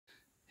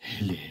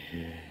Hello.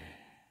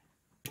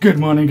 Good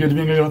morning, good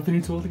evening, good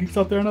afternoon to all the geeks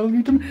out there and other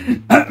geeks.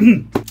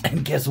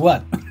 And guess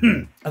what?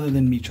 Other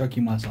than me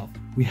choking myself,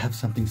 we have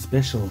something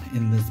special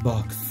in this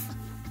box.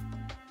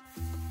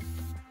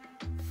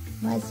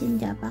 What's in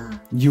the box?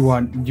 You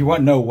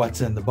won't know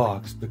what's in the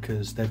box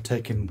because they've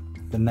taken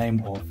the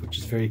name off, which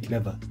is very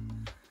clever.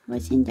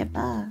 What's in the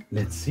box?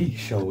 Let's see,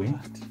 shall we?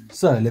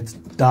 So let's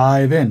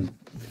dive in.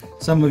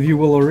 Some of you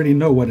will already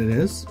know what it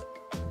is.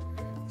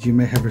 You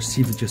may have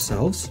received it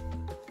yourselves.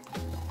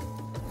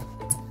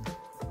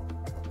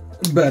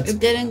 But it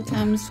didn't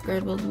come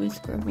scribbled, we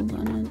scribbled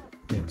on it.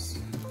 Yes.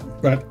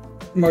 But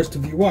most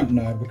of you won't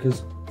know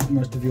because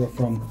most of you are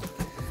from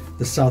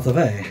the south of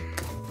A.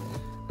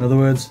 In other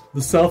words,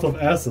 the south of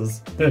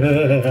asses.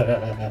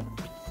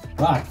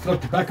 Right,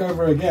 flip it back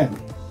over again.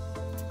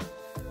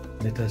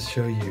 Let us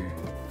show you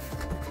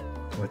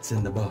what's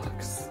in the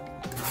box.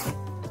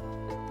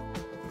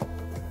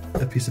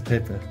 A piece of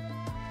paper.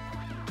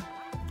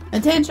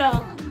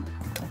 Attention!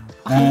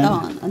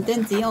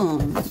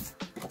 Attention!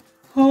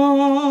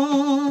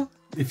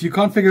 If you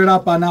can't figure it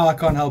out by now, I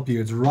can't help you.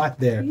 It's right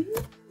there.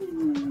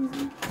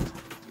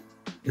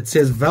 It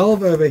says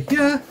Valve over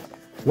here.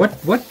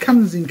 What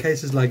comes in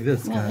cases like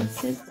this, guys? Well, it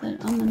says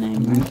that on the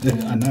name.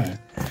 I know.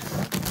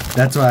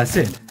 That's why I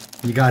said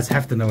you guys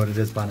have to know what it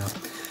is by now.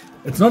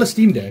 It's not a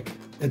Steam Deck.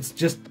 It's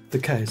just the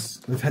case.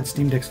 We've had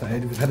Steam Decks for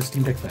ages. We've had a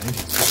Steam Deck for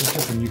ages. It's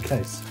just a new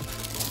case.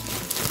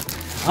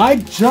 I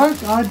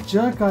joke, I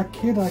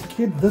kid.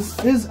 This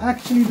is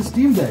actually the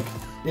Steam Deck.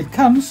 It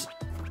comes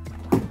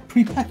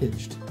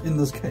pre-packaged in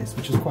this case,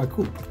 which is quite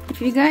cool. If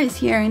you guys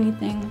hear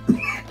anything,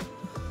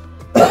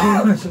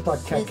 it's just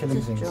like cat killing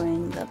things.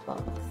 Destroying the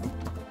box.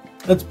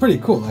 That's pretty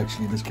cool,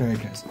 actually, this carrier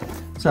case.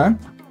 So,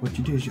 what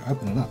you do is you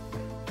open it up.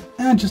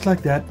 And just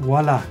like that,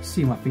 voila.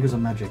 See, my fingers are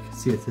magic.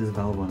 See, it says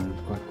Valve on it.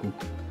 It's quite cool.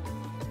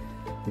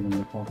 You're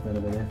going to park that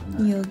over there for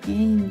now. Your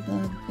games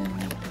are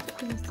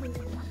good.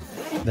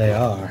 They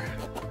are.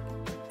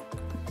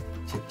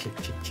 Check.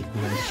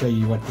 We're going to show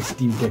you what the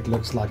Steam Deck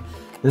looks like.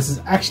 This is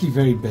actually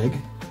very big.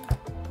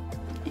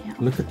 Yeah.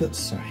 Look at this.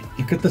 Sorry.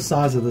 Look at the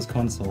size of this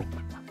console.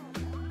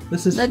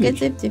 This is Look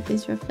huge. at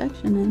ZiffDiffie's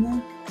reflection in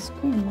the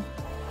screen.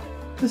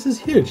 This is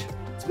huge.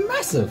 It's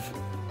massive.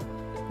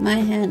 My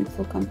hand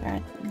for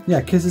comparison.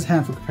 Yeah, Kiz's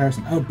hand for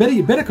comparison. Oh,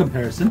 better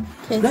comparison.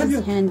 Grab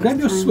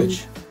your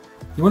Switch.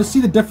 You want to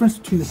see the difference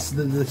between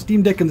the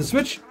Steam Deck and the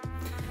Switch?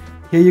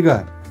 Here you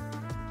go.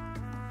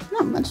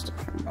 Not much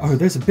difference. Oh,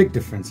 there's a big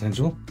difference,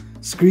 Angel.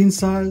 Screen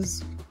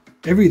size,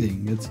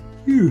 everything. It's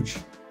huge.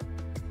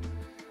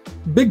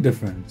 Big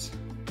difference.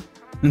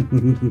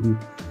 And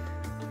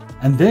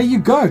there you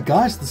go,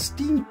 guys. The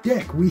Steam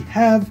Deck. We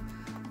have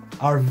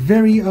our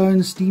very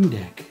own Steam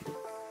Deck.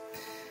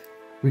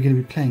 We're going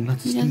to be playing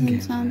lots of Steam games.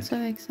 You sound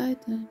so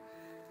excited.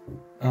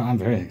 Oh, I'm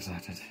very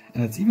excited.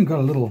 And it's even got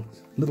a little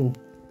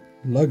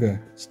logo,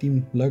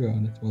 Steam logo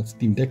on it. Well,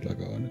 Steam Deck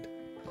logo on it.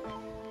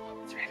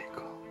 It's really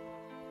cool.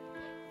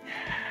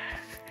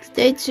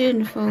 Stay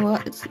tuned for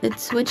what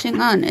it's switching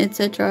on,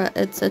 etc,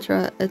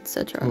 etc,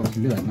 etc. Oh, I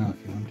can do that now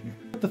if you want to.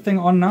 Put the thing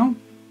on now.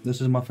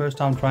 This is my first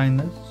time trying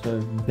this,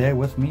 so bear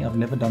with me. I've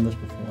never done this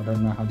before. I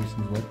don't know how these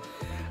things work.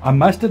 I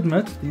must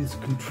admit, this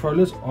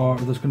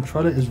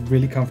controller is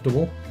really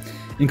comfortable.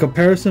 In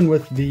comparison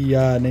with the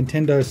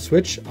Nintendo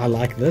Switch, I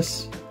like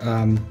this.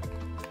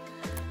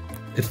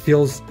 It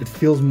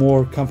feels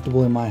more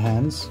comfortable in my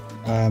hands.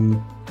 And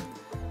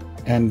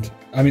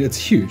I mean, it's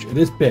huge. It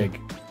is big,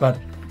 but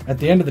at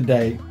the end of the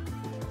day,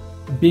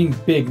 being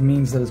big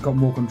means that it's got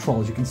more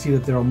controls. You can see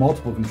that there are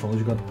multiple controls.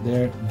 You got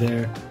there.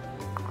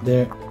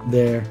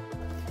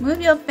 Move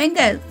your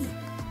fingers.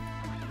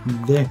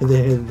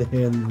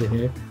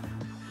 There.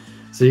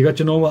 So you got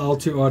your normal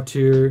L2,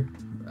 R2,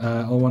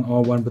 L1,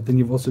 R1, but then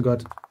you've also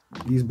got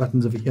these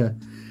buttons over here.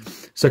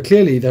 So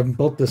clearly they've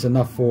built this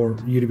enough for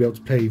you to be able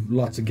to play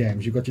lots of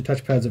games. You've got your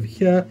touchpads over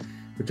here,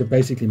 which are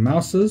basically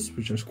mouses,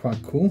 which is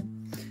quite cool.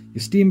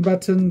 Your Steam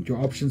button, your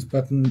options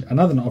button,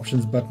 another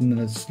options button,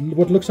 and it's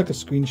what looks like a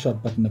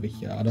screenshot button over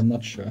here. I'm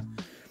not sure.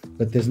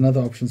 But there's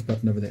another options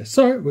button over there.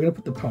 So we're going to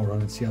put the power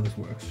on and see how this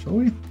works, shall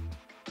we?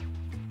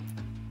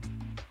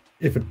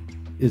 If it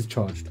is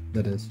charged,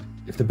 that is.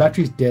 If the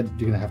battery's dead,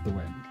 you're going to have to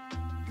wait.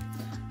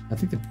 I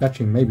think the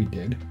battery may be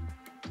dead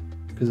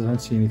because I don't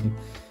see anything.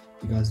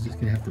 You guys are just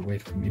going to have to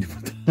wait for me to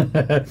put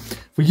that.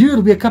 For you,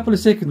 it'll be a couple of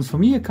seconds. For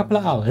me, a couple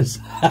of hours.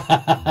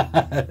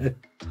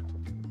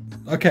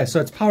 Okay, so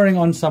it's powering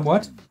on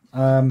somewhat.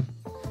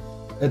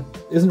 It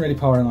isn't really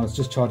powering on, it's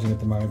just charging at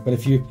the moment. But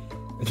it's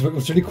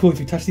really cool. If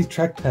you touch these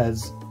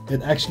trackpads,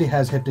 it actually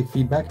has haptic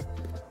feedback.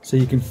 So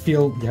you can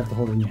feel, you have to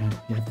hold it in your hand.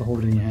 You have to hold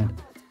it in your hand.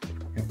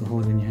 You have to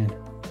hold it in your hand.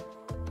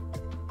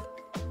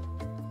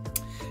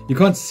 You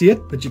can't see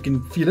it, but you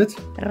can feel it.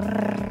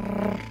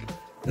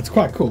 It's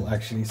quite cool,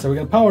 actually. So we're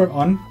going to power it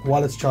on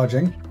while it's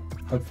charging.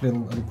 Hopefully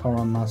it'll power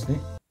on nicely.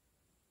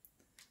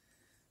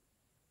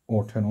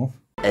 Or turn off.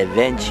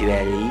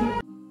 Eventually.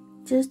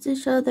 Just to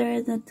show there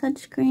is a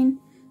touchscreen,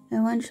 I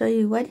want to show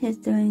you what he's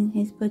doing.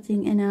 He's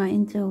putting in our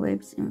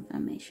interwebs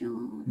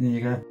information. There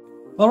you go.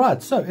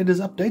 Alright, so it is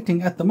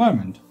updating at the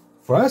moment.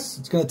 For us,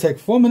 it's going to take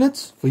 4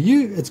 minutes. For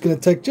you, it's going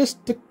to take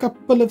just a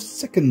couple of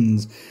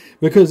seconds.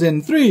 Because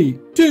in 3,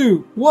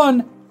 2,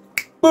 1,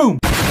 boom!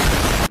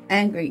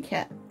 Angry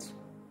cat.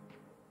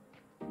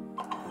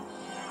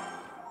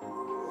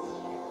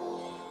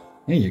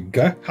 There you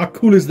go. How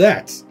cool is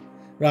that?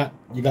 Right,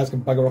 you guys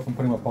can bugger off and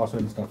putting my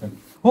password and stuff in.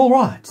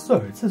 Alright, so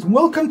it says,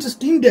 welcome to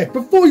Steam Deck.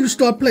 Before you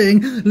start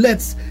playing,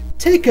 let's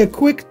take a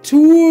quick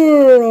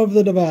tour of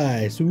the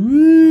device.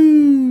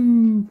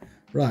 Woo!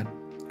 Right,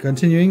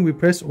 continuing, we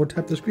press or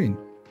tap the screen.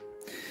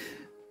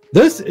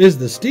 This is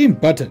the Steam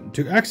button.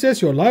 To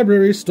access your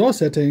library, store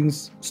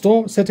settings,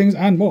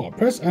 and more.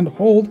 Press and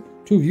hold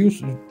to view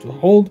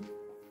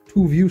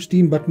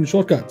Steam button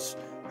shortcuts.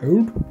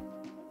 Hold.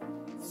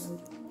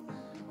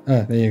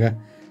 Ah, there you go.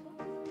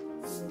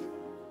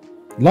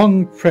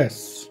 Long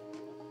press.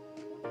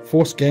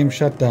 Force game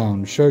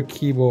shutdown. Show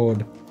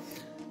keyboard.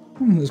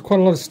 There's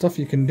quite a lot of stuff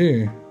you can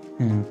do.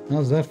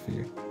 How's that for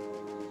you?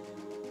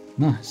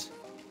 Nice.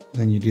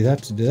 Then you do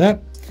that to do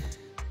that.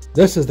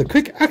 This is the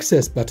quick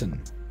access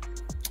button.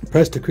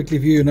 Press to quickly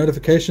view your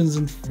notifications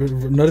and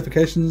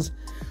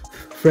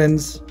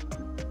friends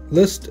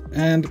list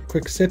and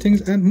quick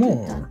settings and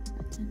more.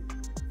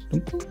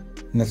 And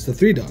that's the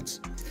 3 dots.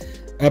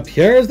 Up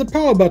here is the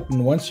power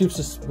button. Once you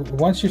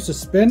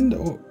suspend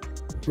or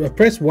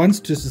press once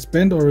to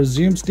suspend or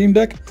resume Steam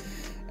Deck,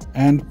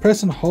 and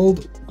press and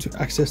hold to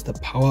access the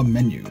power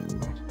menu.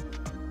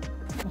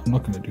 I'm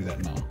not going to do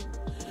that now.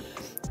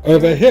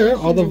 Over here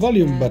are the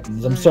volume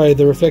buttons. I'm sorry,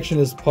 the reflection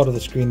is part of the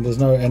screen. There's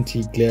no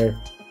anti-glare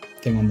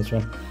thing on this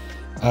one.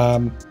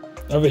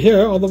 Over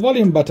here are the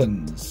volume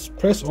buttons.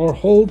 Press or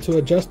hold to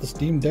adjust the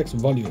Steam Deck's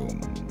volume.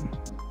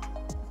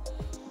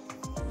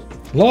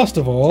 Last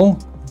of all,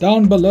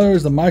 down below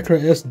is the micro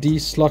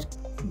SD slot.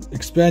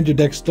 Expand your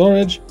deck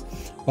storage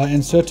by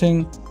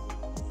inserting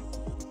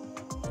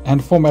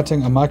and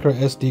formatting a micro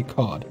SD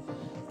card.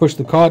 Push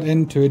the card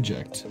in to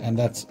eject, and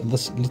that's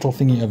this little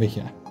thingy over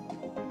here.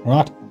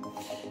 Alright,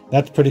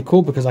 that's pretty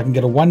cool because I can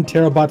get a 1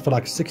 terabyte for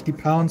like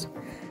 £60.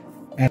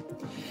 And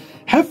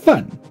have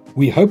fun!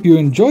 We hope you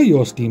enjoy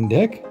your Steam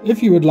Deck.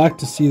 If you would like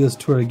to see this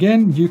tour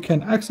again, you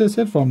can access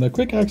it from the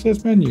quick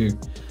access menu.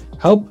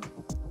 Help,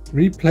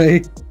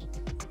 replay,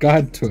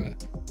 guide tour.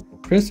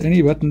 Press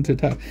any button to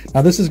tap.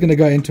 Now this is going to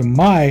go into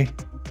my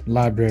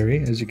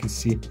library, as you can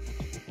see.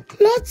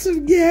 Lots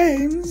of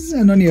games,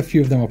 and only a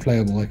few of them are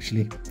playable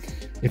actually.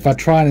 If I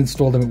try and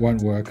install them, it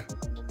won't work.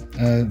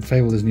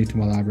 Fable is new to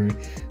my library,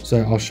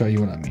 so I'll show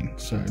you what I mean.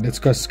 So let's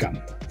go Scum,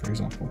 for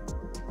example.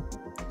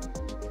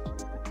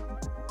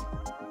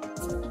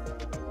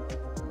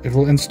 It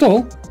will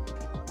install,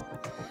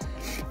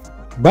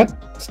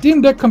 but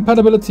Steam Deck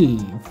compatibility.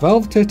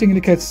 Valve testing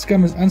indicates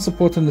Scum is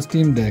unsupported on the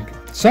Steam Deck.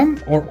 Some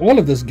or all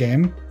of this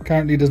game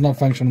currently does not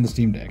function on the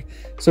Steam Deck.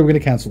 So we're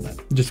going to cancel that,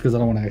 just because I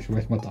don't want to actually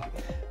waste my time.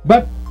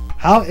 But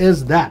how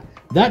is that?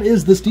 That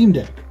is the Steam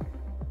Deck.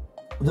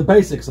 The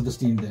basics of the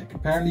Steam Deck.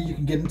 Apparently you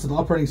can get into the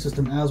operating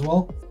system as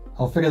well.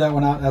 I'll figure that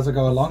one out as I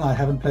go along. I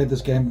haven't played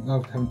this game.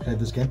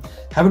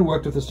 Haven't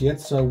worked with this yet.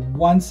 So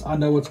once I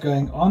know what's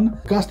going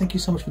on. Guys, thank you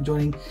so much for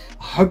joining.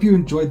 I hope you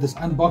enjoyed this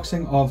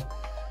unboxing of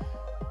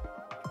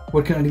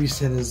what can only be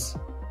said is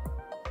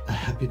a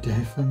happy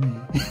day for me.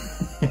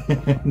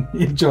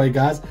 Enjoy,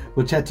 guys.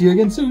 We'll chat to you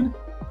again soon.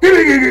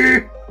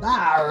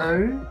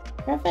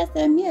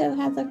 Professor Mew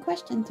has a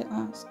question to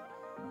ask.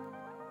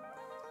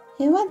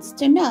 He wants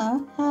to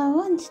know,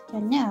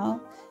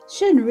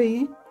 should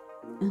we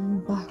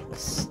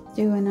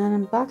do an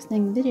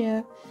unboxing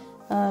video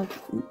of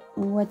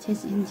what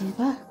is in the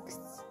box?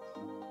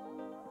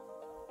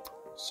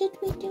 Should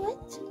we do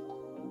it?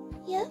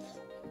 Yes?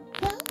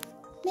 No?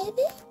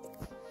 Maybe?